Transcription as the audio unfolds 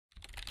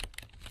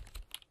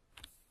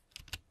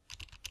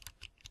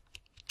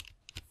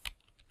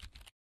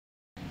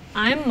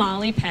I'm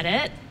Mollie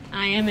Pettit.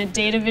 I am a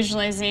data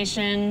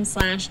visualization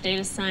 /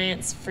 data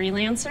science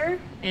freelancer,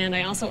 and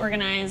I also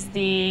organize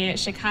the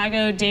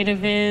Chicago Data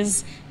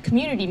Viz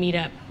Community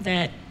meetup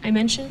that I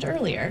mentioned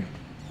earlier.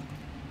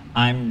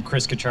 I'm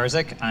Chris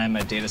Kucharczyk. I'm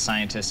a data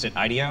scientist at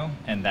IDEO,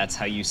 and that's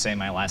how you say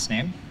my last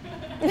name.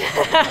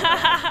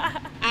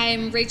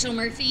 I'm Rachel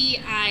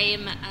Murphy.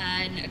 I'm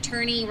an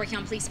attorney working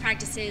on police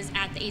practices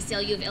at the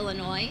ACLU of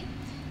Illinois,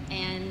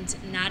 and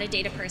not a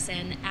data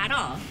person at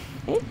all.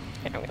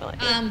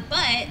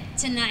 But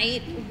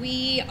tonight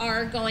we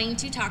are going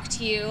to talk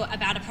to you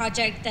about a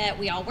project that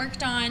we all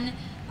worked on,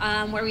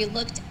 where we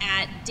looked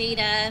at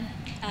data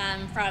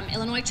from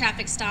Illinois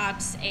traffic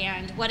stops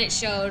and what it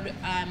showed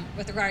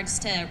with regards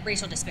to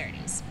racial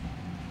disparities.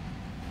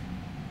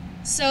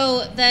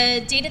 So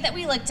the data that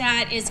we looked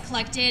at is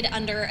collected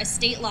under a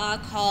state law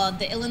called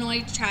the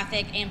Illinois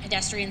Traffic and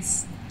Pedestrian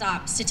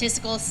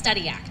Statistical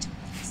Study Act.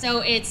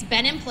 So it's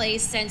been in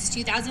place since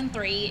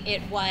 2003.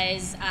 It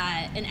was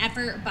an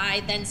effort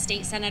by then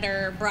State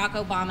Senator Barack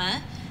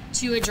Obama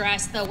to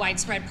address the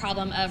widespread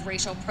problem of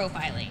racial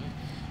profiling.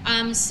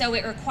 So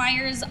it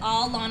requires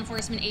all law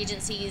enforcement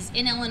agencies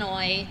in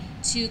Illinois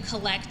to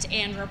collect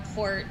and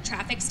report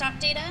traffic stop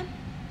data.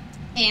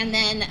 And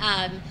then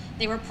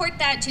they report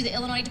that to the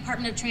Illinois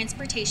Department of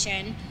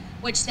Transportation,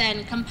 which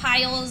then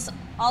compiles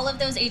all of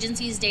those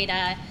agencies'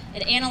 data,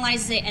 it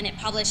analyzes it, and it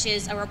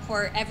publishes a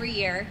report every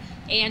year.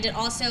 And it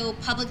also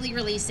publicly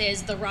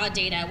releases the raw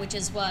data, which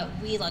is what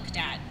we looked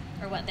at,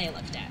 or what they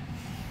looked at.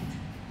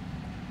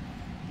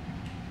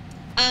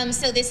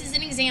 So this is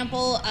an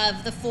example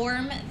of the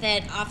form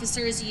that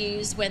officers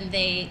use when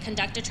they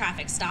conduct a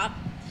traffic stop.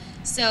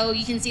 So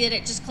you can see that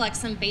it just collects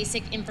some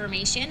basic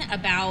information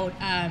about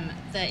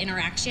the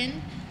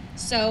interaction.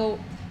 So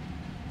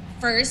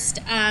first,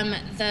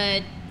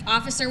 the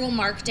officer will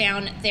mark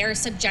down their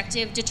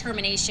subjective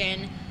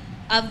determination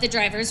of the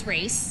driver's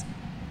race.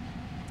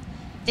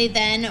 They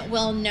then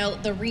will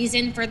note the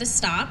reason for the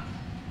stop,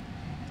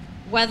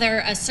 whether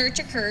a search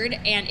occurred,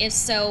 and if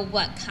so,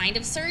 what kind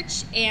of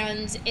search,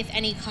 and if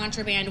any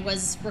contraband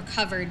was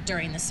recovered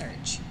during the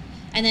search.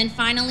 And then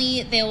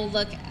finally, they'll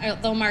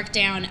mark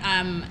down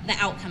the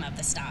outcome of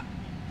the stop.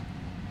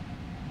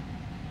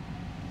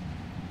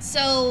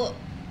 So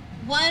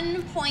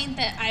one point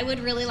that I would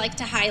really like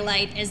to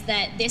highlight is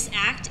that this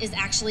act is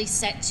actually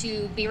set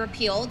to be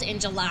repealed in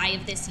July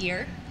of this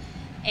year.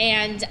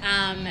 And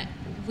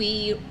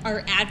we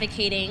are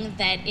advocating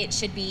that it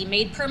should be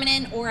made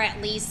permanent or at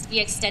least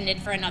be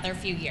extended for another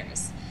few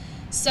years.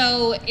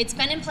 So it's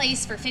been in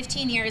place for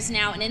 15 years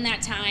now, and in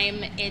that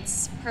time,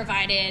 it's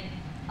provided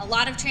a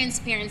lot of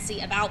transparency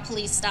about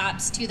police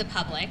stops to the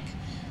public.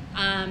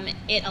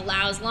 It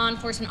allows law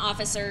enforcement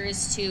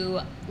officers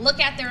to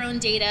look at their own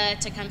data,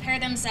 to compare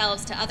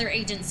themselves to other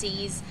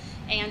agencies,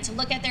 and to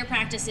look at their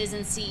practices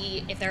and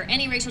see if there are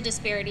any racial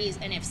disparities,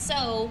 and if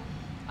so,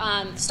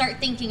 start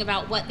thinking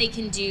about what they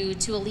can do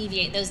to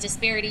alleviate those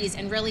disparities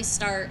and really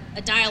start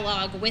a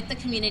dialogue with the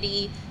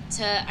community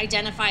to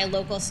identify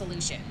local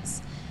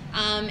solutions.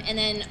 And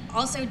then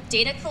also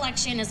data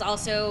collection is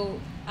also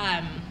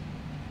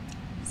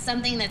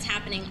something that's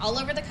happening all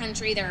over the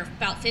country. There are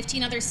about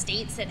 15 other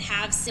states that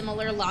have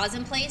similar laws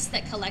in place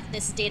that collect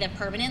this data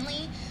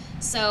permanently.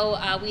 So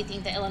we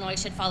think that Illinois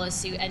should follow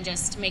suit and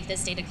just make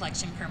this data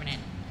collection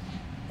permanent.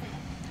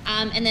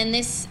 And then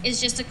this is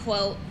just a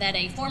quote that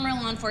a former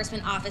law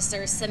enforcement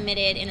officer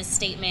submitted in a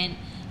statement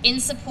in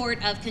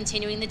support of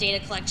continuing the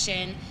data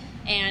collection.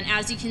 And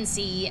as you can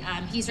see,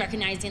 he's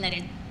recognizing that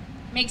it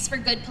makes for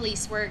good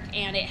police work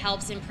and it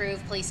helps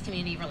improve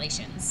police-community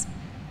relations.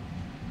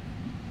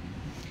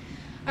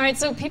 All right,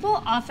 so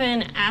people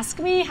often ask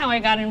me how I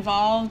got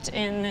involved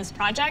in this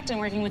project and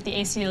working with the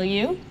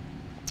ACLU.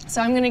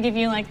 So I'm going to give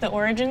you like the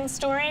origin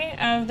story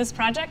of this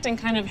project and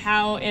kind of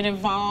how it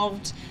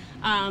evolved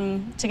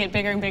to get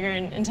bigger and bigger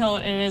until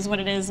it is what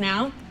it is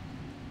now.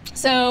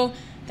 So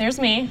there's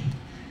me.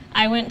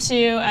 I went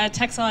to a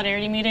tech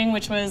solidarity meeting,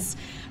 which was,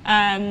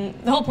 the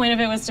whole point of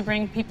it was to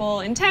bring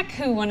people in tech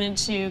who wanted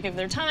to give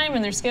their time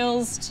and their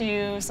skills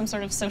to some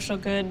sort of social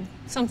good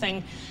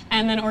something,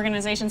 and then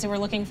organizations who were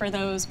looking for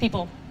those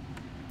people.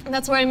 And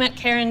that's where I met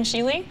Karen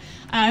Sheely,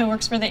 who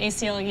works for the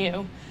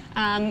ACLU,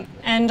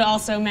 and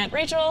also met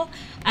Rachel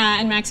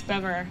and Max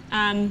Bever.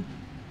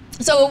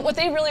 So what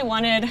they really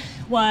wanted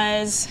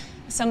was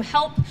some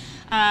help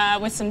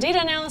with some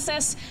data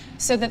analysis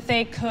so that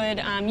they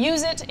could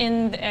use it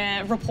in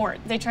a report.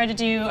 They tried to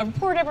do a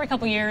report every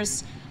couple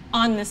years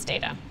on this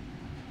data.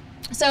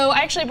 So I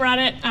actually brought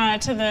it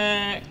to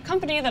the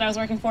company that I was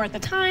working for at the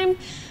time,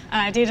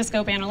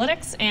 Datascope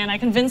Analytics, and I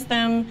convinced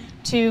them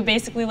to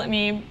basically let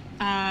me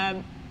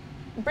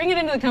bring it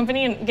into the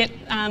company and get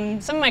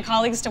some of my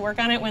colleagues to work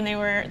on it when they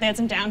had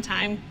some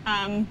downtime.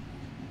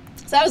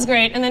 So that was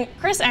great. And then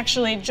Chris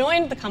actually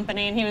joined the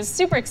company, and he was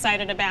super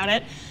excited about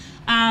it.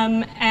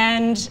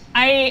 And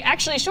I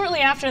actually, shortly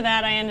after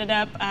that, I ended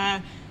up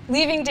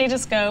leaving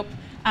Datascope,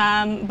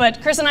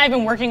 but Chris and I have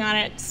been working on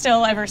it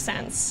still ever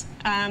since.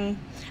 And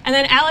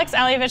then Alex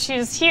Alievich,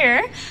 who's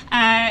here,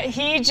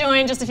 he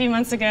joined just a few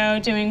months ago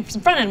doing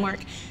some front-end work.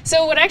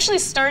 So what actually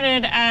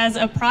started as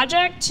a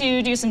project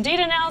to do some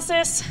data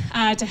analysis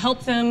to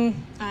help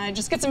them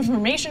just get some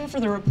information for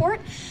the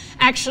report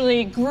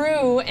actually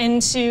grew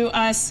into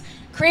us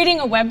creating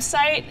a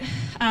website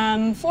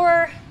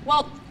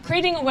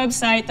creating a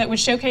website that would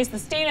showcase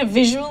this data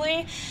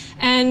visually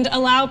and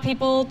allow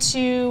people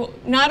to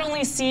not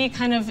only see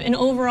kind of an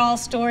overall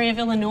story of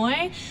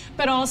Illinois,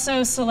 but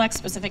also select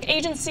specific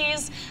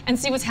agencies and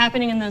see what's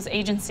happening in those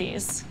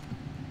agencies.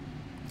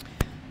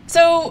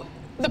 So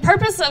the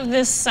purpose of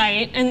this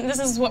site, and this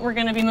is what we're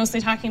going to be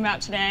mostly talking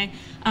about today,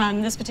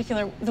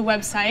 the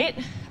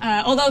website,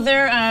 although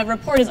their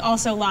report is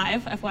also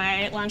live,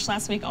 FYI, it launched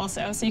last week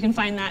also, so you can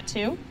find that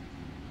too.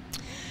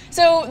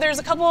 So there's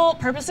a couple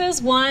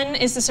purposes. One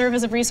is to serve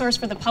as a resource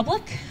for the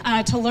public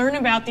to learn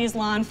about these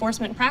law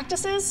enforcement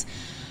practices,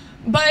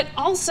 but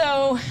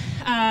also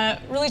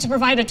really to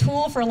provide a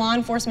tool for law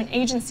enforcement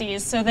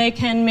agencies so they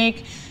can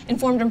make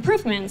informed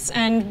improvements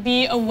and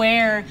be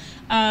aware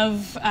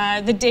of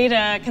the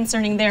data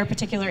concerning their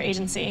particular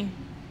agency.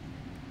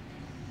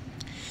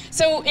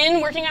 So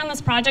in working on this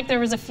project, there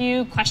was a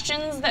few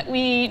questions that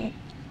we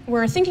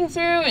were thinking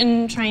through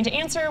and trying to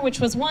answer, which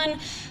was one,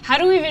 how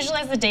do we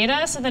visualize the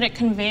data so that it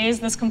conveys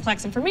this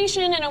complex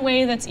information in a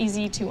way that's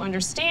easy to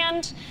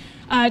understand?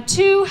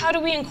 Two, how do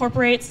we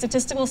incorporate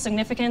statistical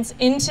significance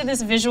into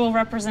this visual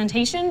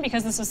representation?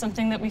 Because this was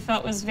something that we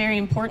felt was very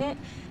important,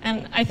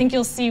 and I think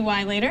you'll see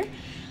why later.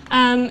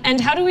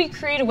 And how do we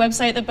create a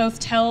website that both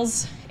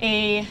tells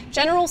a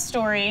general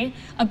story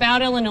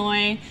about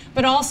Illinois,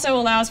 but also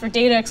allows for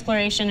data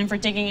exploration and for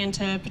digging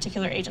into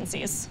particular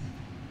agencies?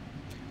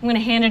 I'm going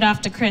to hand it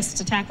off to Chris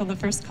to tackle the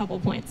first couple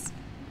points.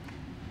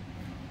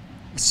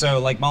 So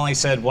like Mollie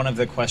said, one of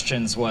the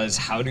questions was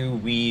how do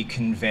we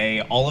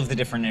convey all of the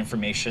different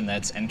information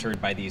that's entered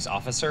by these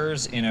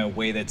officers in a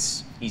way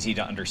that's easy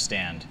to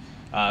understand?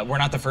 We're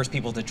not the first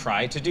people to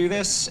try to do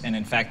this, and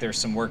in fact there's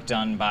some work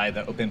done by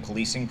the Open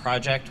Policing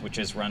Project, which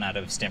is run out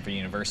of Stanford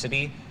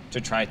University,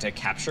 to try to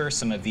capture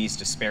some of these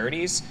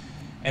disparities.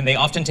 And they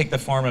often take the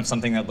form of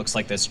something that looks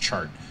like this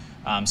chart.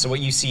 So what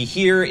you see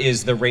here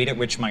is the rate at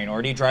which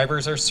minority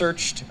drivers are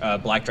searched.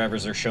 Black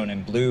drivers are shown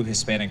in blue,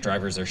 Hispanic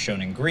drivers are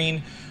shown in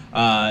green,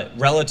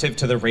 relative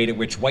to the rate at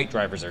which white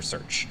drivers are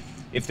searched.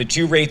 If the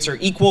two rates are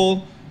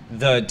equal,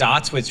 the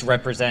dots, which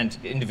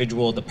represent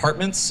individual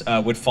departments,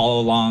 would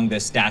follow along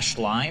this dashed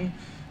line.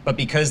 But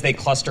because they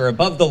cluster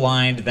above the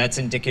line, that's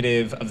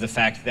indicative of the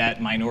fact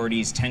that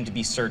minorities tend to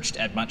be searched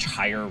at much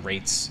higher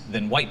rates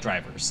than white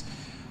drivers.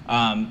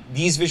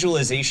 These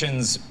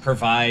visualizations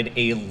provide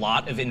a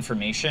lot of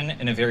information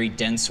in a very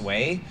dense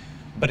way,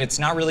 but it's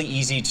not really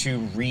easy to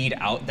read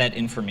out that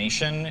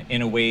information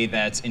in a way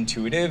that's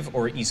intuitive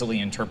or easily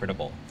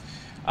interpretable.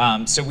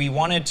 So we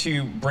wanted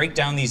to break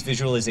down these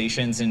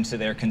visualizations into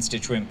their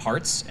constituent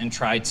parts and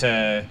try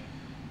to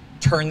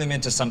turn them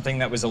into something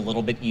that was a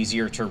little bit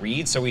easier to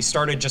read. So we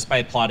started just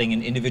by plotting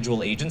an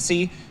individual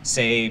agency,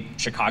 say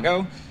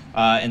Chicago,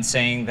 and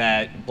saying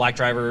that black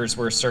drivers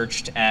were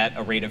searched at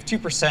a rate of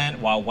 2%,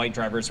 while white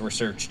drivers were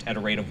searched at a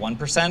rate of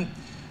 1%,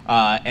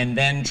 and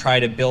then try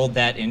to build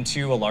that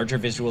into a larger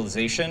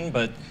visualization.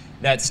 But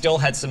that still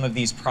had some of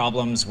these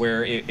problems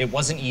where it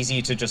wasn't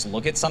easy to just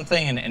look at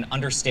something and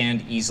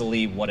understand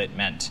easily what it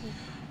meant.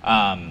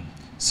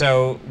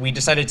 So we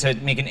decided to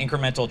make an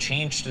incremental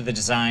change to the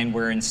design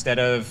where instead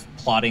of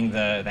plotting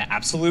the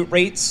absolute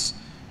rates,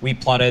 we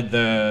plotted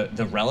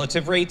the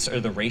relative rates, or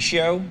the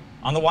ratio,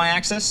 on the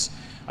y-axis.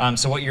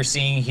 So what you're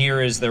seeing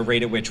here is the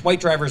rate at which white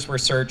drivers were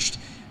searched,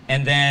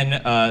 and then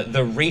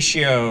the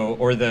ratio,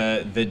 or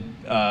the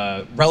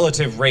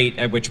relative rate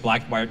at which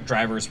black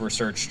drivers were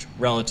searched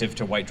relative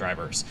to white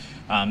drivers.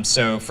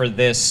 So for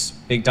this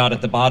big dot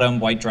at the bottom,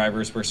 white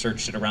drivers were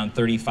searched at around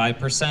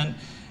 35%,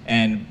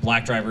 and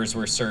black drivers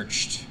were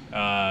searched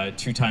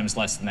 2 times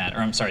less than that. Or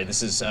I'm sorry,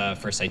 this is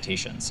for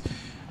citations.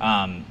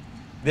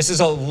 This is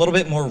a little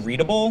bit more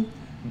readable,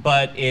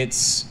 but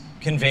it's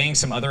conveying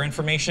some other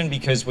information,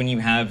 because when you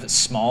have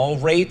small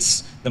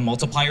rates, the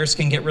multipliers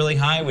can get really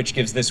high, which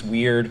gives this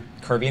weird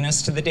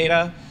curviness to the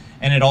data,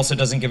 and it also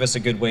doesn't give us a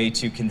good way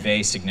to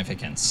convey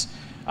significance.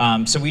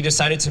 So we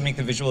decided to make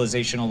the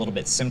visualization a little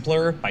bit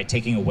simpler by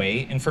taking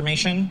away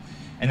information,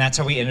 and that's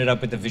how we ended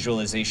up with the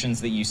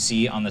visualizations that you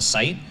see on the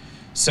site.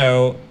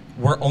 So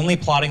we're only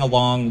plotting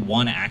along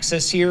one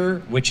axis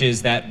here, which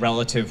is that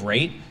relative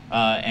rate,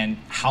 and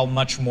how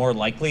much more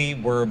likely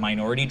were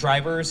minority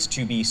drivers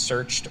to be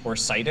searched or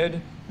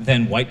cited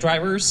than white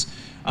drivers.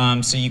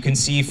 So you can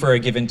see for a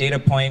given data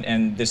point,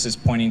 and this is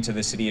pointing to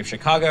the city of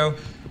Chicago,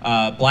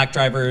 black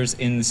drivers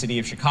in the city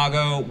of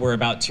Chicago were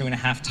about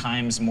 2.5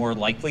 times more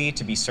likely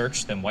to be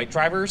searched than white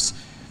drivers.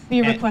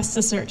 The request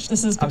to search,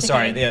 this is particular.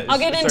 I'm sorry. I'll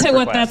get into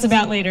what that's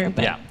about later,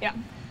 but yeah.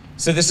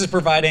 So this is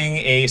providing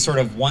a sort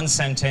of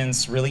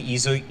one-sentence, really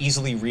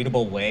easily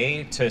readable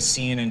way to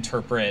see and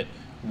interpret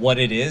what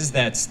it is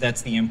that's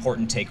the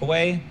important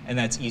takeaway, and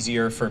that's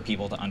easier for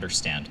people to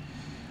understand.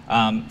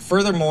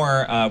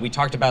 Furthermore, we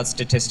talked about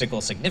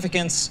statistical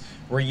significance.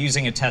 We're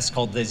using a test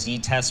called the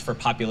Z-test for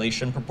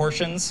population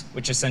proportions,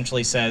 which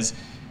essentially says,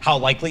 how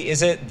likely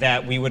is it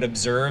that we would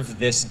observe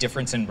this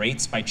difference in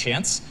rates by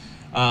chance?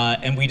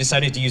 And we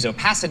decided to use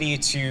opacity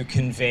to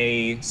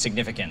convey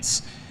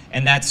significance.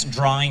 And that's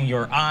drawing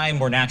your eye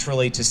more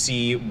naturally to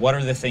see what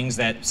are the things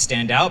that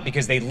stand out,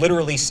 because they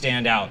literally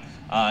stand out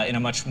in a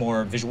much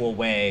more visual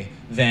way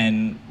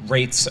than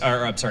rates,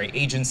 or I'm sorry,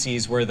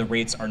 agencies where the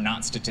rates are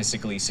not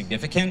statistically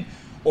significant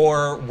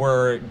or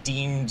were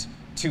deemed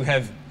to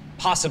have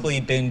possibly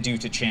been due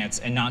to chance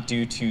and not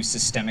due to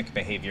systemic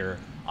behavior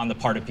on the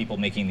part of people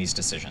making these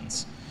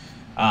decisions.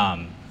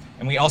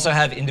 And we also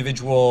have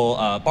individual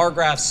bar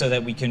graphs so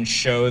that we can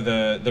show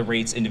the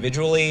rates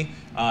individually,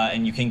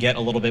 and you can get a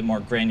little bit more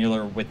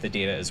granular with the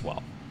data as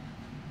well.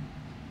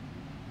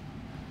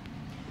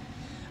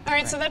 All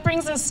right, so that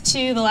brings us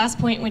to the last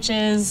point, which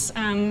is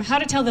how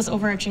to tell this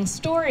overarching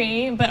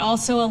story, but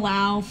also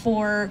allow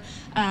for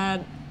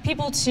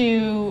people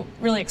to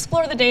really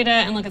explore the data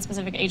and look at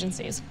specific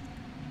agencies.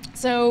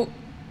 So,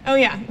 oh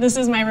yeah, this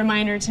is my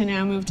reminder to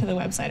now move to the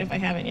website if I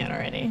haven't yet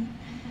already.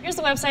 Here's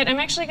the website. I'm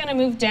actually going to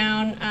move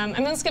down. I'm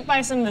going to skip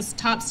by some of this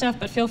top stuff,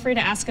 but feel free to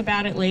ask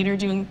about it later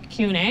doing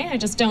Q&A. I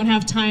just don't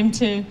have time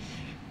to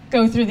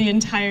go through the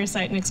entire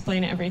site and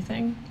explain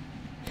everything.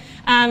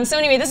 So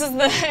anyway, this is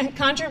the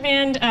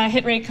contraband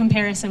hit rate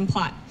comparison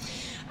plot.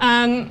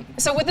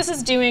 So what this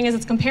is doing is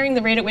it's comparing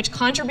the rate at which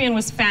contraband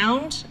was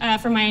found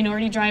for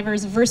minority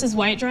drivers versus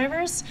white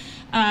drivers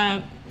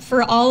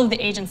for all of the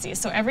agencies.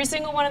 So every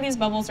single one of these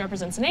bubbles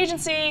represents an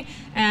agency,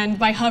 and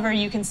by hover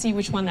you can see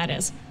which one that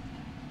is.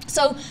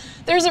 So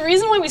there's a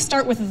reason why we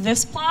start with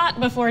this plot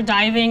before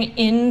diving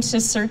into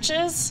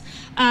searches.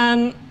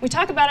 We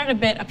talk about it a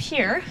bit up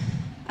here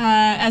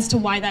as to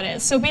why that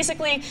is. So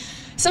basically,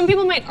 some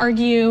people might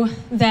argue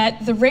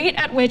that the rate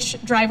at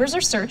which drivers are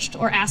searched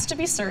or asked to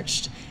be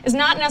searched is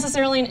not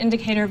necessarily an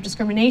indicator of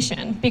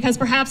discrimination, because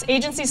perhaps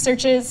agencies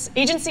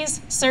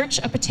search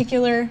a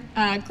particular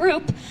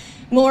group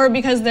more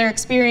because their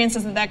experience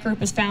is that that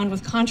group is found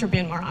with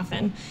contraband more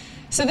often.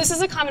 So this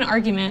is a common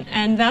argument,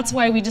 and that's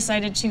why we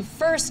decided to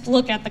first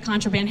look at the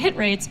contraband hit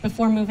rates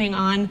before moving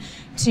on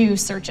to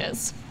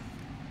searches.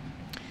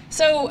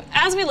 So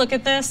as we look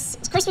at this,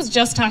 Chris was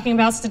just talking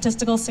about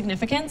statistical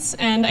significance,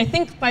 and I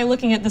think by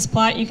looking at this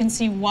plot you can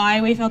see why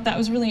we felt that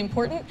was really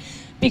important,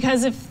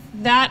 because if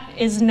that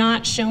is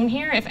not shown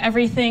here, if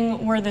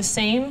everything were the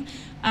same,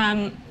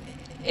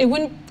 it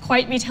wouldn't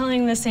quite be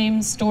telling the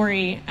same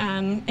story,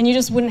 and you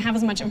just wouldn't have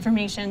as much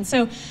information.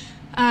 So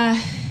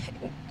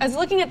as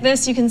looking at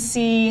this, you can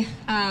see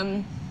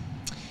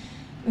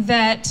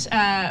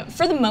that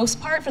for the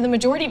most part, for the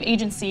majority of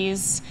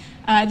agencies,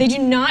 they do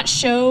not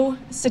show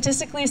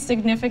statistically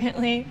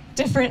significantly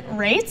different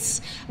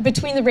rates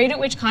between the rate at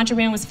which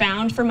contraband was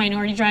found for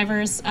minority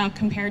drivers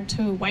compared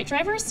to white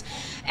drivers.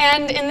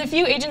 And in the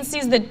few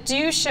agencies that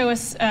do show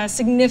a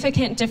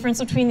significant difference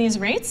between these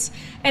rates,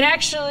 it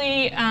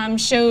actually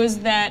shows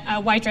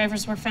that white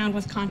drivers were found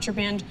with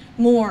contraband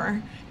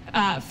more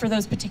for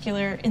those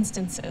particular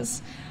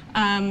instances,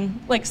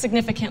 like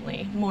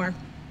significantly more.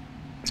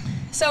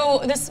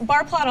 So this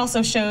bar plot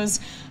also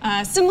shows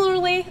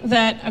similarly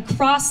that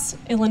across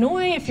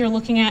Illinois, if you're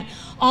looking at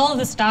all of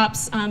the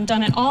stops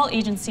done at all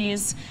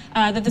agencies,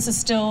 that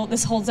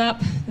this holds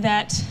up,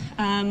 that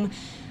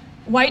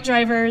white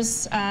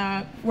drivers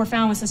were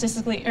found with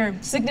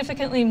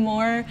significantly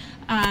more,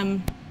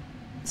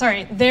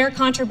 their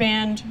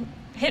contraband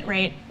hit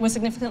rate was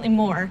significantly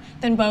more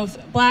than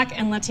both Black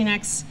and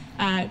Latinx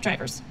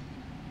drivers.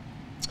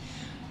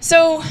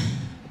 So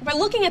by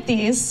looking at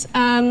these,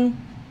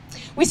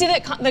 we see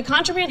that the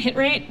contraband hit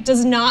rate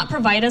does not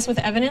provide us with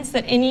evidence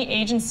that any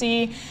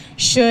agency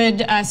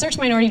should search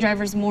minority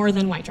drivers more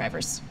than white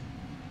drivers.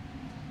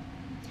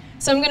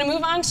 So I'm going to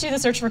move on to the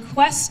search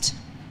request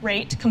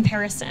rate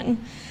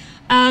comparison.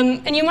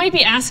 And you might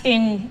be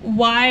asking,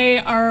 why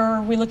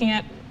are we looking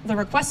at the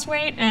request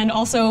rate, and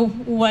also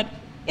what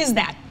is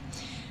that?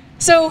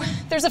 So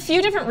there's a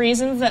few different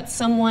reasons that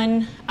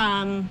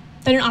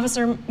an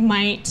officer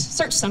might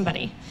search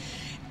somebody.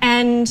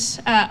 And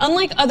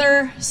unlike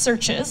other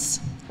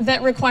searches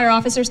that require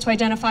officers to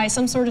identify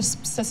some sort of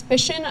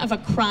suspicion of a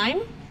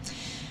crime,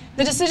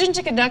 the decision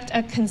to conduct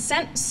a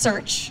consent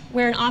search,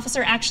 where an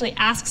officer actually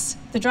asks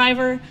the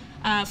driver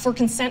for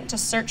consent to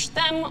search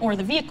them or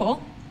the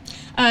vehicle,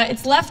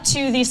 it's left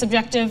to the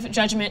subjective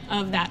judgment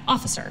of that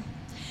officer.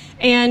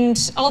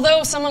 And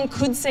although someone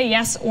could say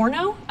yes or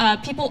no,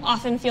 people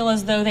often feel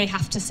as though they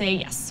have to say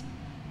yes.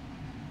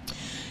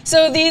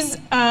 So these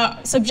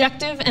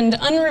subjective and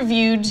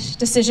unreviewed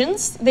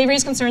decisions, they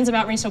raise concerns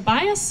about racial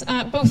bias,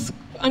 both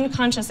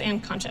unconscious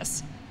and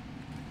conscious.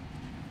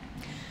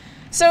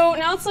 So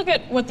now let's look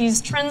at what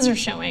these trends are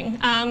showing.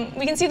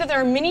 We can see that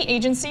there are many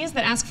agencies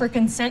that ask for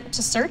consent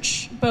to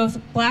search both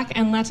Black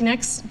and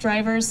Latinx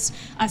drivers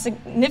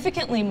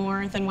significantly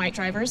more than white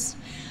drivers.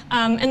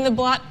 And the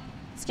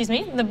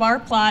bar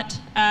plot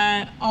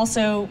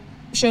also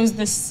shows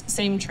this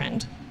same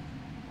trend.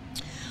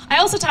 I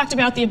also talked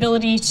about the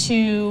ability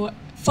to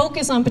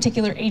focus on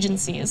particular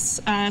agencies.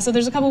 So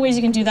there's a couple ways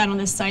you can do that on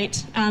this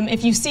site.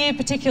 If you see a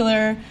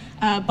particular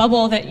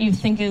bubble that you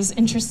think is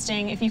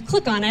interesting, if you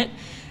click on it,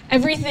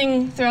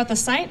 everything throughout the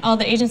site, all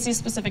the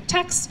agency-specific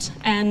text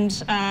and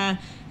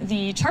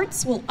the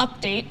charts will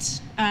update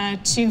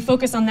to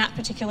focus on that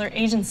particular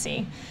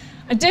agency.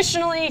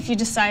 Additionally, if you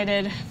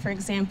decided, for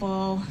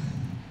example,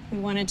 we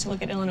wanted to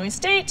look at Illinois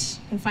State,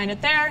 you can find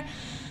it there,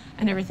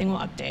 and everything will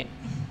update.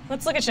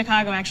 Let's look at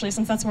Chicago, actually,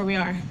 since that's where we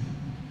are.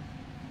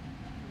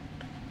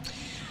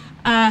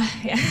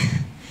 Yeah.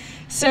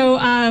 So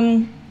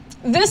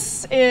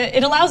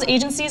it allows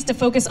agencies to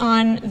focus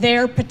on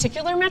their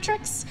particular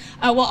metrics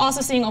while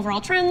also seeing overall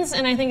trends,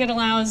 and I think it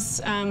allows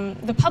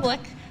the public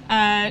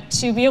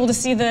to be able to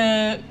see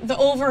the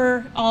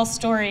overall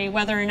story,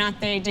 whether or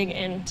not they dig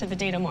into the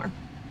data more.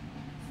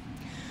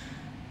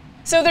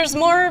 So there's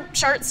more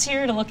charts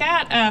here to look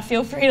at.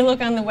 Feel free to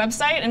look on the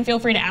website and feel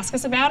free to ask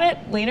us about it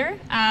later.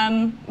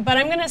 But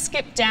I'm going to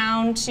skip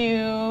down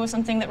to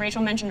something that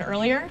Rachel mentioned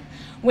earlier,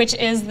 which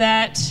is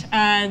that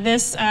I'm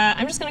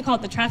just going to call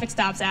it the Traffic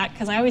Stops Act,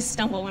 because I always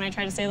stumble when I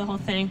try to say the whole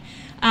thing.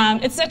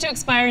 It's set to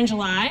expire in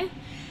July.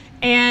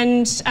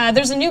 And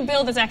there's a new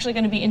bill that's actually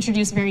going to be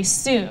introduced very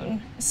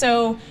soon.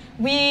 So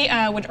we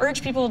would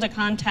urge people to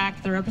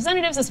contact their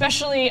representatives,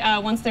 especially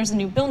once there's a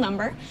new bill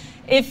number.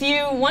 If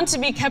you want to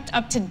be kept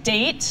up to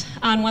date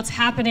on what's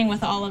happening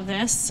with all of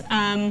this,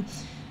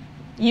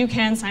 you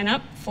can sign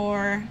up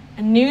for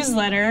a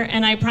newsletter.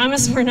 And I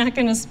promise we're not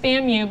going to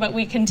spam you, but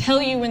we can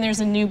tell you when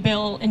there's a new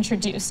bill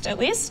introduced, at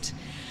least.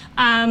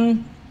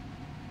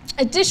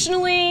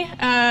 Additionally,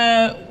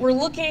 we're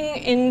looking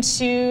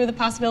into the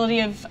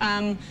possibility of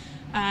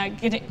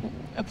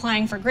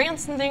applying for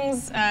grants and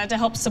things to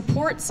help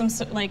support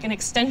an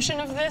extension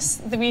of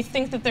this. We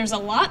think that there's a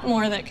lot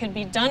more that could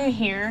be done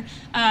here.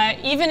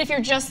 Even if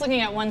you're just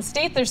looking at one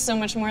state, there's so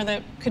much more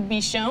that could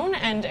be shown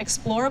and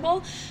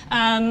explorable.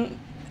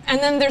 And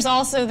then there's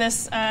also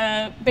this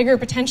bigger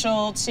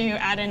potential to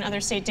add in other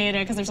state data,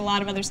 because there's a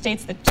lot of other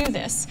states that do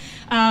this.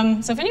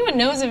 So if anyone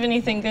knows of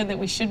anything good that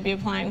we should be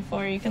applying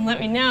for, you can let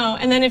me know.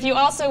 And then if you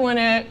also want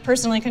to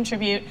personally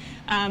contribute,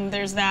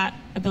 there's that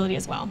ability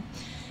as well.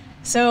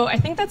 So I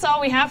think that's all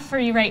we have for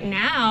you right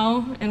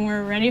now, and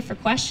we're ready for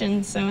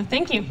questions, so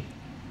thank you.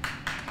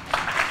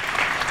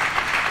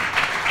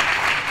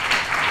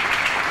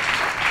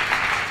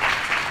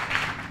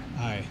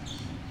 Hi.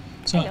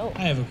 So hello.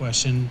 I have a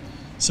question.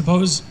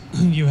 Suppose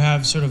you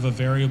have sort of a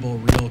variable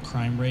real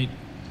crime rate.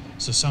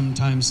 So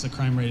sometimes the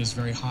crime rate is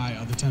very high,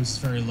 other times it's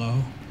very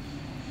low.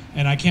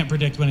 And I can't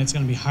predict when it's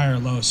going to be high or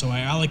low, so I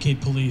allocate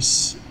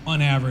police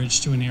on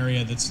average to an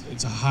area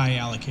it's a high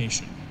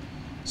allocation.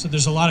 So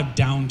there's a lot of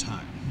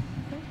downtime.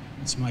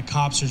 So my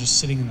cops are just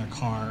sitting in their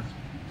car,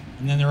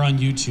 and then they're on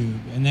YouTube,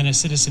 and then a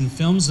citizen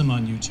films them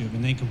on YouTube,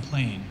 and they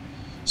complain.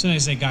 So they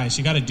say, guys,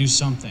 you got to do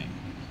something.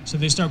 So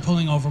they start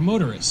pulling over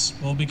motorists.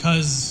 Well,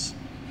 because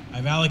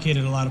I've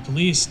allocated a lot of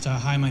police to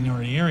high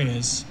minority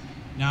areas,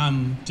 now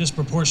I'm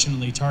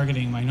disproportionately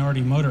targeting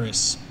minority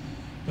motorists.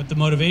 But the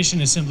motivation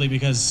is simply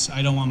because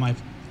I don't want my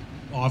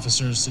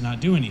officers to not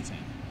do anything.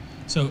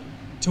 So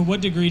to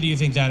what degree do you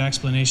think that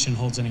explanation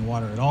holds any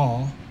water at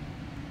all?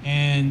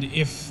 And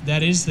if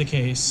that is the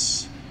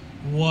case,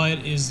 what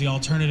is the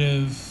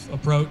alternative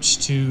approach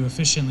to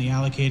efficiently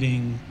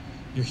allocating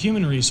your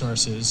human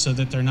resources so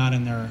that they're not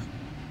in their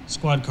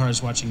squad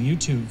cars watching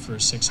YouTube for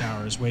 6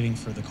 hours waiting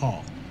for the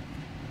call?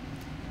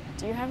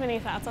 Do you have any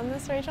thoughts on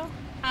this, Rachel?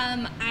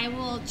 I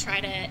will try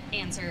to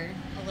answer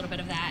a little bit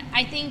of that.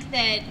 I think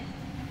that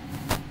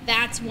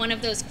that's one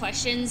of those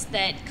questions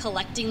that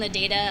collecting the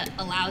data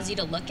allows you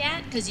to look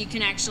at, because you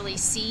can actually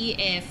see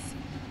if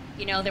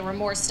there were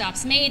more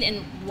stops made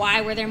and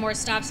why were there more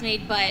stops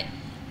made. But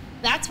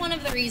that's one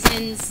of the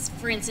reasons,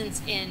 for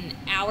instance, in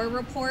our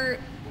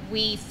report,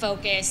 we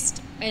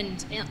focused,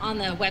 and on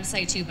the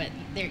website too, but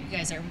you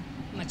guys are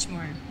much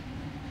more,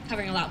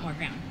 covering a lot more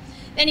ground.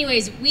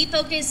 Anyways, we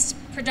focused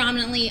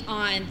predominantly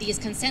on these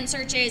consent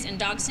searches and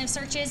dog sniff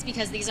searches,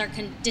 because these are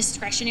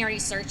discretionary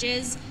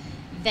searches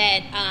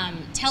that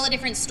tell a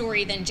different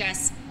story than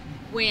just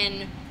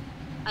when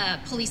a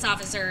police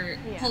officer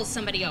pulls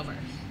somebody over.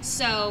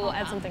 So I'll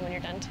add something when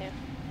you're done too.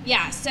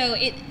 Yeah, so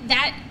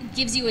that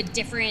gives you a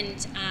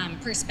different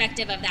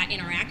perspective of that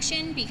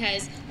interaction,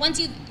 because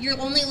once you're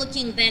only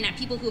looking then at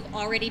people who have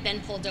already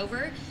been pulled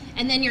over,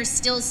 and then you're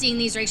still seeing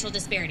these racial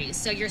disparities.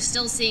 So you're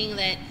still seeing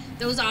that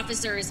those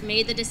officers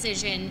made the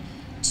decision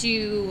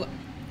to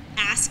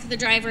ask the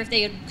driver if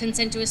they would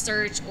consent to a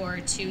search or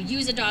to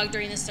use a dog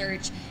during the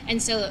search,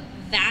 and so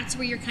that's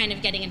where you're kind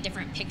of getting a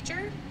different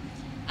picture.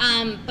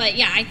 But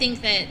yeah, I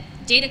think that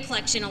data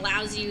collection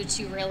allows you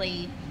to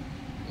really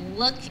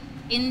look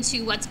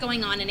into what's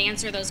going on and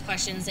answer those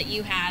questions that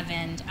you have,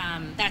 and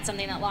that's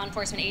something that law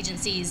enforcement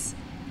agencies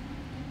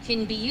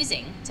can be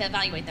using to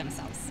evaluate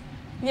themselves.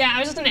 Yeah, I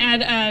was just going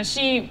to add,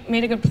 she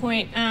made a good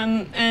point,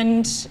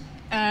 and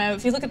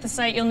if you look at the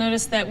site, you'll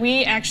notice that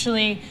we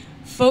actually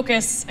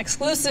focus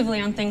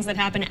exclusively on things that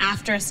happen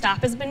after a stop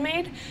has been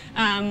made.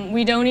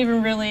 We don't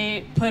even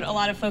really put a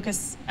lot of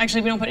focus,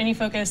 actually we don't put any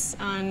focus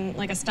on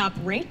like a stop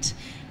rate,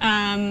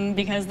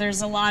 because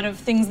there's a lot of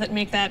things that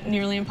make that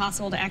nearly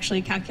impossible to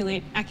actually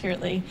calculate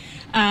accurately.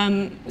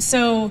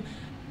 That's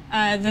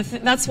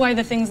why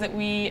the things that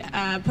we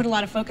put a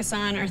lot of focus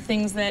on are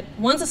things that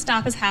once a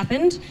stop has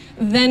happened,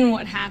 then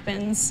what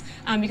happens,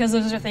 because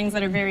those are things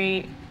that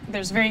are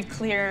there's very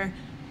clear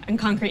and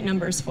concrete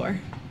numbers for.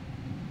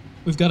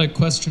 We've got a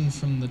question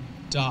from the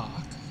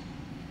doc.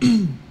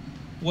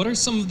 What are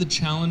some of the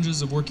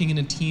challenges of working in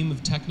a team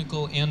of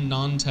technical and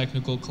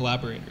non-technical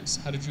collaborators?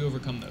 How did you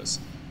overcome those?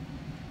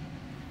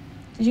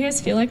 Did you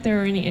guys feel like there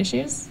were any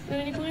issues at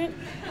any point?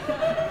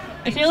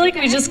 I feel like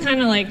we just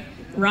kind of like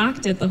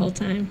rocked it the whole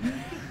time.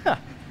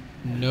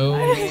 No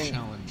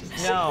challenges.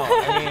 No,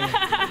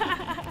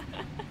 I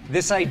mean,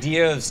 this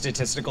idea of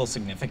statistical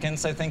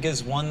significance, I think,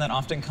 is one that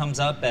often comes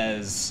up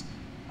as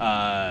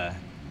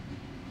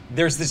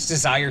there's this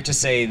desire to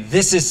say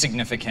this is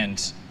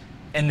significant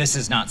and this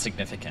is not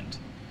significant.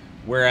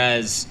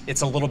 Whereas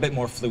it's a little bit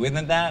more fluid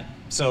than that.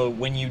 So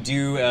when you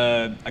do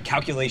a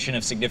calculation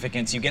of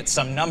significance, you get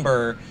some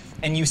number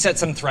and you set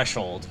some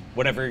threshold,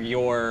 whatever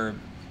your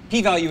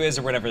p-value is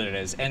or whatever it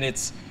is. And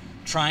it's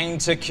trying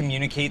to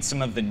communicate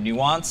some of the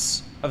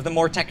nuance of the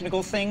more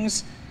technical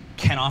things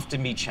can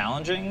often be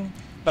challenging.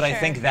 But I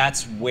think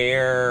that's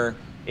where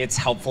it's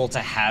helpful to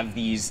have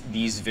these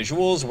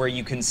visuals where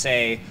you can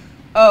say,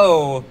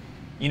 oh,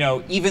 you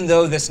know, even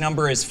though this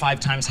number is 5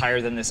 times higher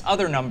than this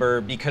other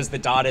number, because the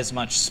dot is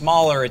much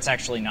smaller, it's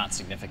actually not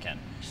significant.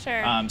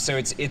 Sure. So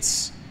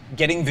it's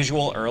getting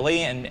visual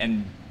early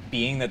and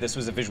being that this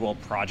was a visual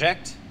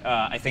project,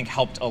 I think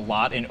helped a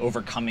lot in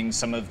overcoming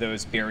some of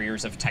those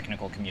barriers of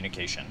technical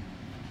communication.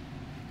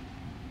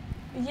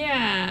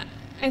 Yeah,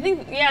 I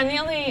think, and the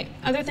only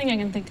other thing I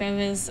can think of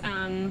is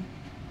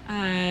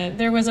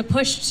there was a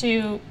push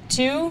to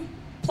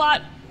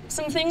plot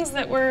some things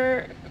that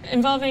were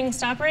involving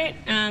stop rate,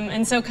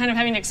 and so kind of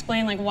having to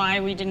explain like why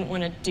we didn't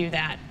want to do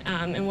that,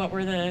 and what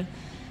were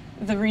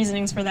the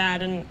reasonings for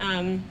that,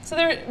 and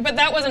but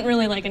that wasn't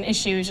really like an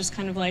issue. It was just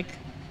kind of like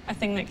a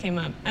thing that came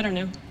up. I don't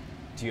know.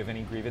 Do you have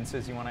any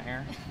grievances you want to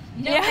air?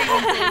 No grievances.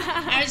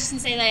 I was just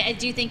gonna say that I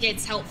do think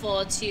it's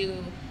helpful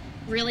to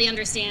really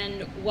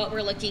understand what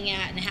we're looking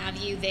at and have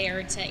you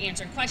there to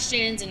answer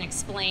questions and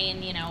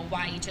explain, you know,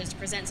 why you chose to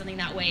present something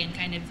that way, and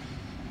kind of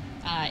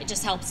it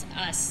just helps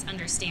us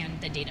understand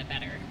the data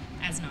better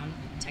as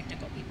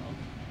non-technical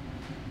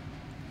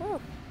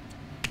people.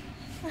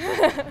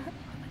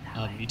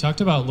 You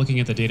talked about looking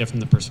at the data from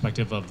the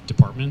perspective of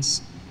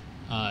departments.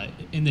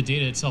 In the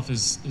data itself,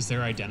 is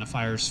there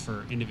identifiers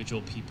for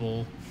individual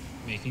people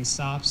making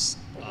stops,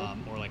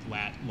 or like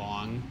lat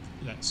long,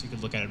 so you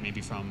could look at it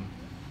maybe from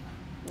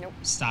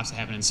stops that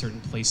happen in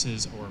certain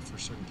places or for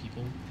certain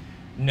people?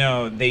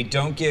 No, they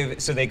don't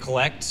give, so they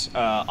collect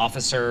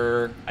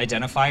officer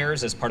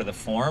identifiers as part of the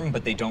form,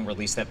 but they don't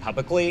release that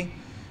publicly.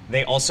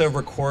 They also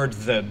record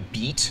the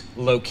beat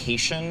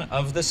location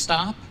of the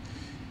stop,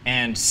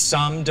 and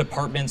some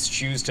departments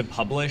choose to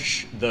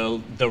publish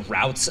the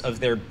routes of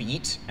their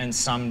beat, and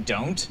some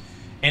don't.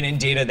 And in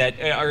data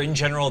that, or in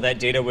general, that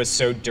data was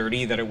so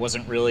dirty that it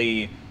wasn't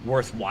really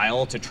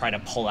worthwhile to try to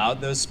pull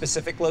out those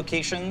specific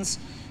locations.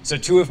 So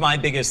 2 of my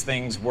biggest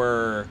things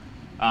were,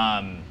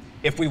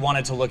 if we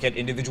wanted to look at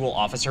individual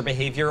officer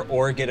behavior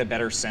or get a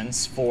better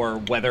sense for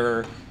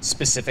whether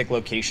specific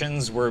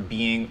locations were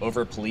being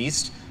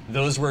over-policed,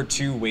 those were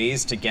 2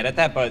 ways to get at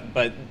that,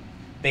 but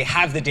they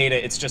have the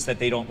data, it's just that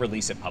they don't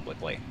release it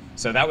publicly.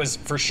 So that was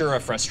for sure a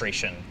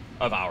frustration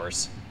of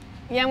ours.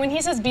 Yeah, when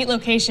he says beat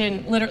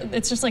location, literally,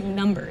 it's just like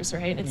numbers,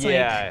 right? It's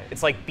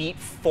it's like beat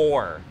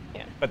 4,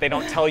 but they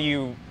don't tell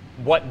you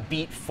what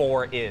beat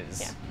 4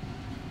 is. Yeah.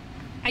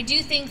 I do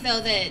think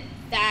though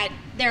that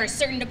there are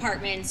certain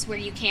departments where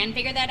you can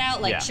figure that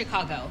out, like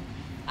Chicago.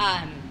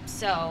 And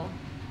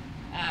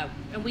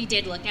we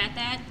did look at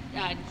that,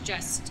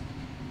 just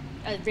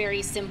a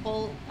very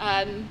simple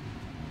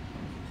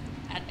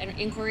an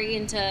inquiry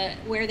into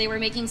where they were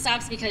making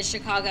stops, because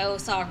Chicago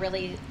saw a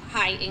really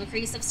high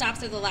increase of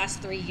stops over the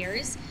last 3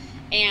 years.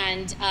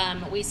 And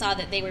we saw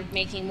that they were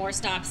making more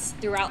stops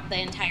throughout the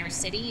entire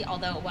city,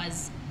 although it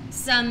was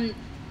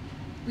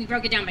we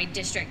broke it down by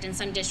district, and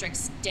some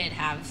districts did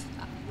have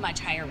much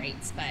higher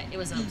rates, but it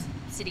was a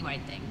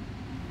citywide thing.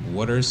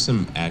 What are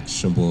some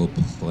actionable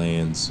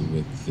plans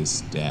with this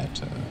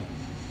data?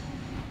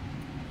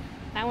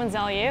 That one's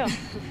all you.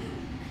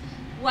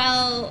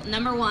 Well,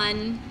 number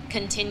 1,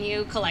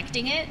 continue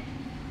collecting it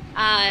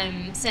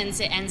since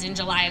it ends in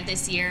July of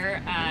this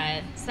year.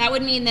 So that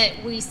would mean that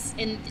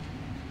in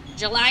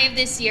July of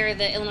this year,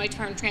 the Illinois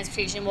Department of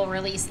Transportation will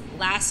release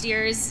last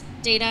year's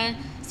data.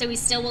 So we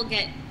still will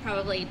get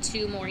probably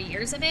 2 more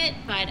years of it.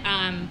 But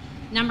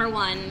number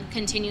 1,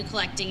 continue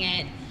collecting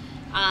it.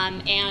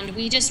 And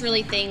we just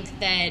really think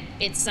that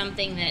it's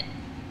something that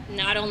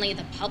not only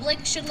the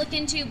public should look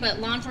into, but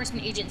law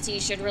enforcement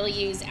agencies should really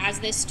use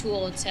as this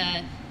tool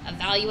to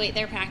evaluate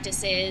their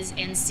practices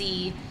and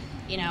see,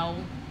 you know,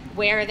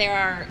 where there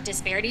are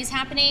disparities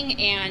happening.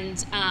 And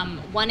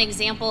one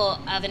example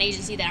of an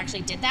agency that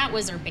actually did that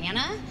was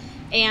Urbana,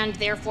 and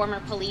their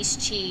former police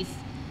chief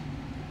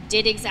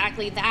did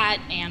exactly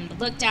that and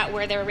looked at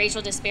where there were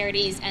racial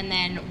disparities and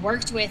then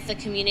worked with the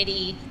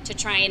community to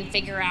try and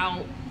figure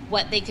out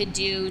what they could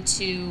do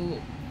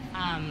to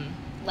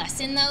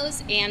lessen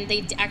those, and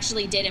they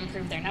actually did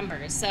improve their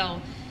numbers.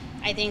 So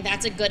I think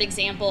that's a good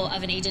example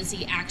of an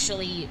agency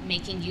actually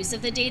making use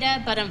of the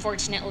data, but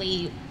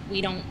unfortunately, we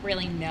don't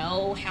really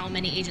know how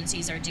many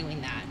agencies are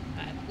doing that,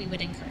 but we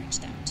would encourage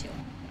them to.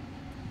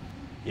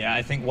 Yeah,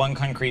 I think one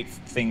concrete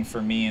thing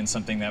for me and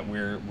something that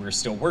we're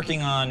still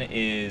working on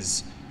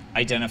is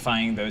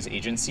identifying those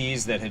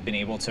agencies that have been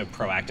able to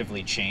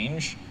proactively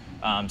change.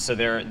 So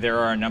there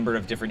are a number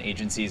of different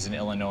agencies in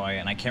Illinois,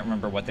 and I can't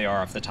remember what they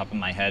are off the top of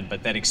my head,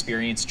 but that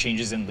experienced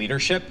changes in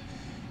leadership,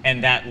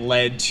 and that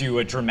led to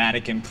a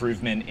dramatic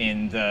improvement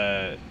in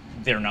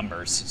their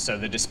numbers. So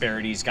the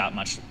disparities got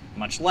much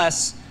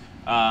less,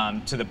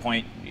 to the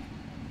point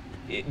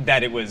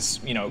that it was,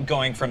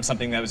 going from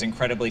something that was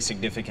incredibly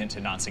significant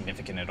to not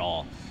significant at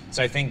all.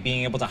 So I think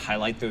being able to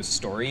highlight those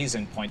stories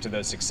and point to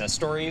those success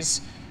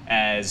stories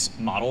as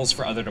models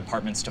for other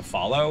departments to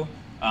follow,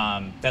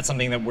 that's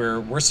something that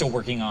we're still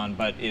working on,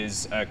 but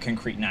is a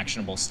concrete and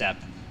actionable step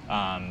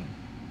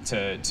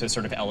to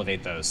sort of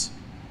elevate those.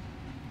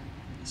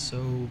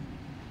 So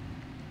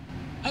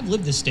I've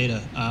lived this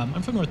data.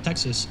 I'm from North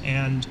Texas,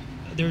 and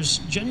there's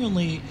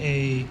genuinely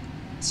a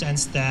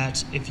sense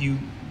that if you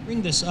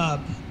bring this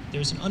up,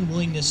 there's an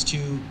unwillingness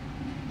to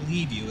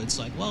believe you. It's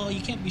like, well,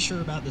 you can't be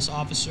sure about this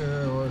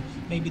officer, or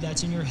maybe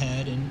that's in your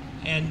head,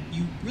 and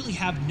you really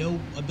have no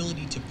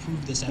ability to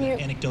prove this at an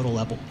anecdotal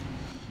level.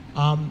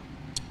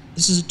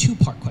 This is a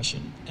two-part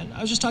question. And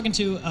I was just talking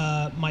to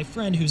my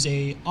friend who's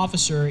a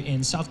officer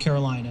in South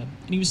Carolina,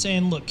 and he was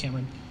saying, look,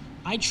 Cameron,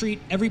 I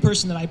treat every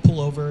person that I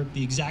pull over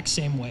the exact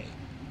same way.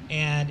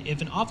 And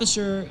if an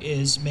officer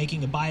is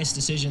making a biased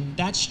decision,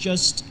 that's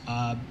just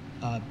a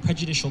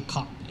prejudicial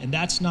cop. And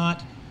that's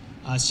not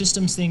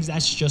systems things,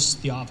 that's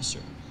just the officer.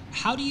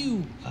 How do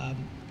you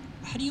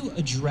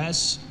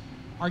address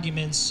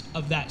arguments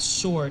of that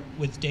sort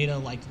with data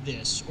like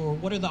this? Or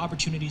what are the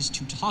opportunities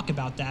to talk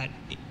about that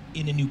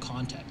in a new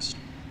context?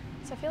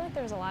 So I feel like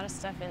there's a lot of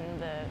stuff in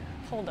the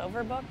pulled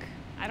over book.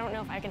 I don't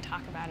know if I can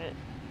talk about it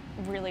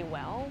really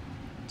well.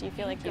 Do you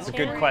feel like you can? That's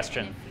a good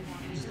question.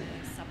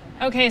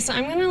 Okay, so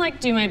I'm gonna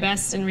do my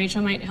best, and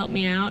Rachel might help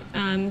me out.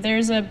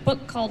 There's a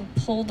book called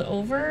Pulled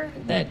Over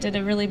that did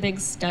a really big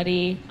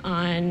study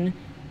on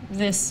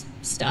this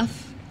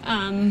stuff.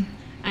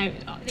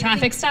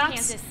 Traffic stops.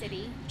 Kansas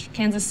City.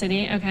 Kansas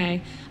City,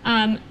 okay.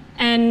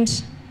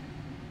 And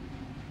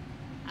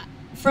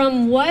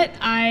from what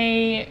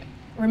I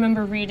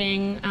remember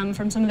reading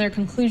from some of their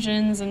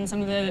conclusions and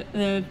some of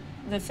the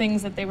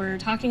things that they were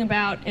talking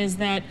about is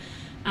that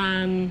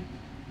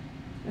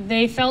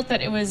they felt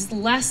that it was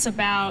less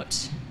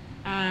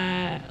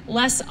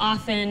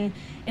often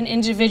an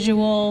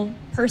individual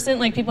person,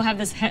 like people have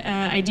this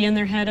idea in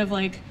their head of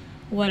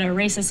what a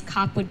racist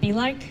cop would be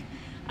like,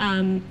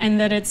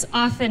 and that it's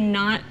often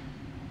not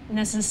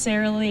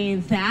necessarily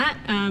that,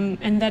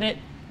 and that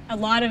a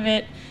lot of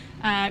it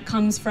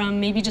comes from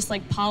maybe just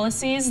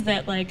policies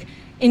that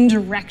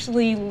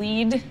indirectly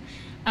lead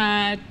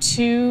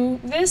to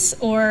this,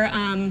 or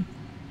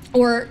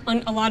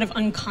a lot of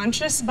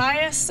unconscious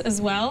bias as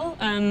well,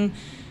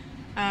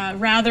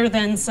 rather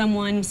than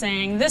someone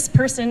saying, this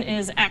person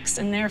is X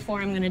and therefore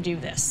I'm going to do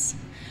this.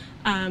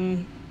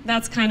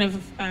 That's kind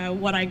of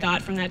what I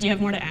got from that. Do you have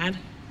more to add?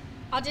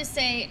 I'll just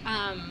say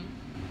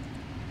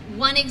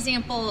one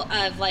example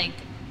of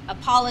a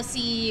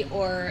policy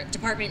or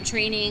department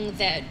training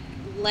that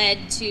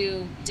led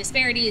to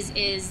disparities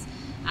is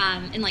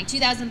in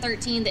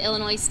 2013, the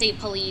Illinois State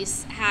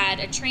Police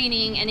had a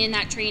training, and in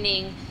that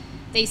training,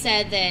 they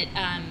said that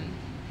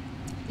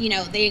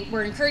they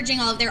were encouraging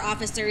all of their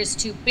officers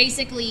to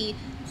basically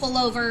pull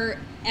over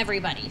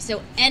everybody.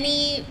 So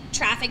any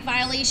traffic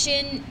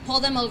violation,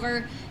 pull them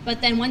over, but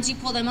then once you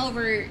pull them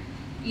over,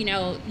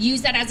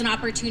 use that as an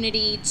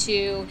opportunity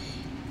to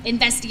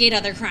investigate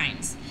other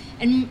crimes.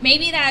 And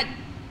maybe that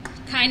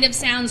kind of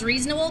sounds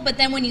reasonable, but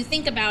then when you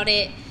think about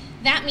it,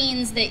 that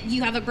means that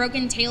you have a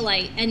broken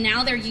taillight and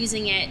now they're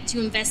using it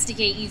to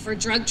investigate you for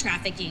drug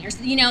trafficking. Or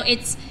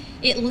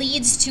it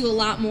leads to a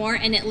lot more,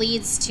 and it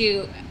leads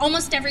to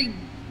almost every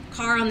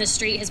car on the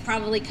street has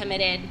probably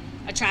committed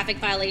a traffic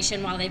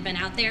violation while they've been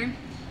out there.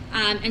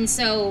 And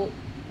so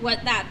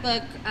what that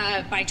book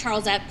by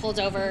Charles Epp, Pulled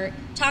Over,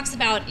 talks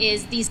about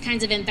is these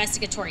kinds of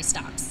investigatory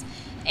stops.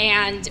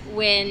 And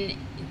when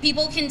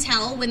people can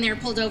tell when they're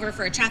pulled over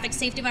for a traffic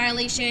safety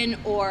violation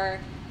or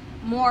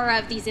more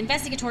of these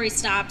investigatory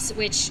stops,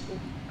 which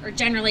are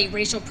generally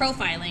racial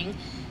profiling,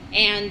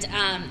 and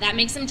that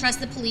makes them trust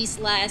the police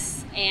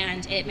less,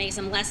 and it makes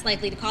them less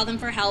likely to call them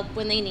for help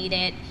when they need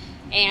it.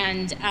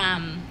 And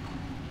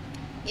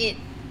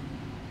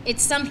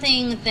it's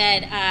something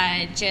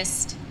that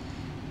just...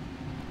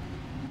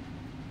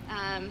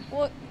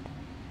 well,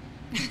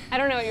 I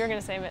don't know what you were going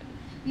to say, but...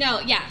 No,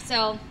 yeah,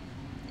 so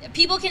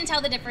people can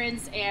tell the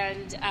difference,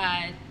 and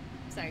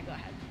sorry, go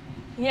ahead.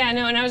 Yeah,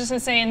 no, and I was just going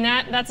to say, and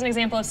that's an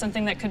example of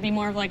something that could be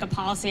more of like a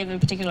policy of a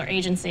particular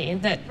agency,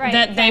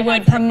 that they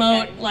would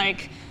promote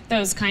like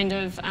those kind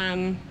of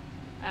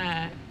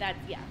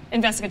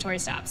investigatory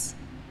stops.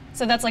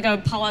 So that's like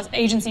a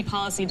agency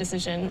policy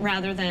decision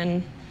rather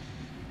than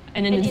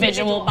an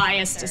individual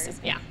biased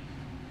decision. Yeah.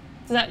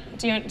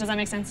 Does that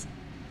make sense?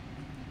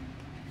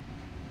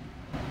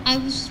 I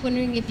was just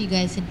wondering if you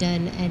guys had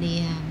done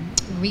any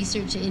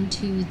research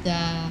into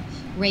the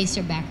race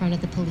or background of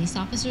the police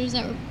officers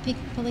that were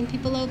pulling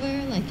people over,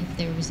 like if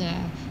there was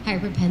a higher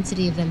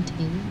propensity of them to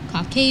be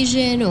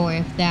Caucasian, or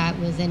if that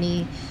was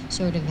any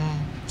sort of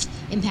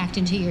impact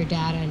into your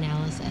data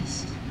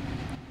analysis.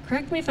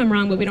 Correct me if I'm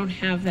wrong, but we don't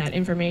have that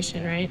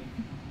information, right?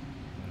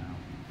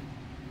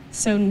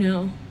 So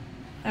no.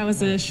 That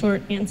was a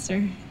short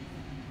answer.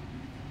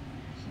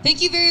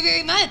 Thank you very,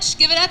 very much.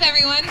 Give it up,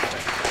 everyone.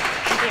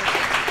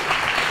 Thank you.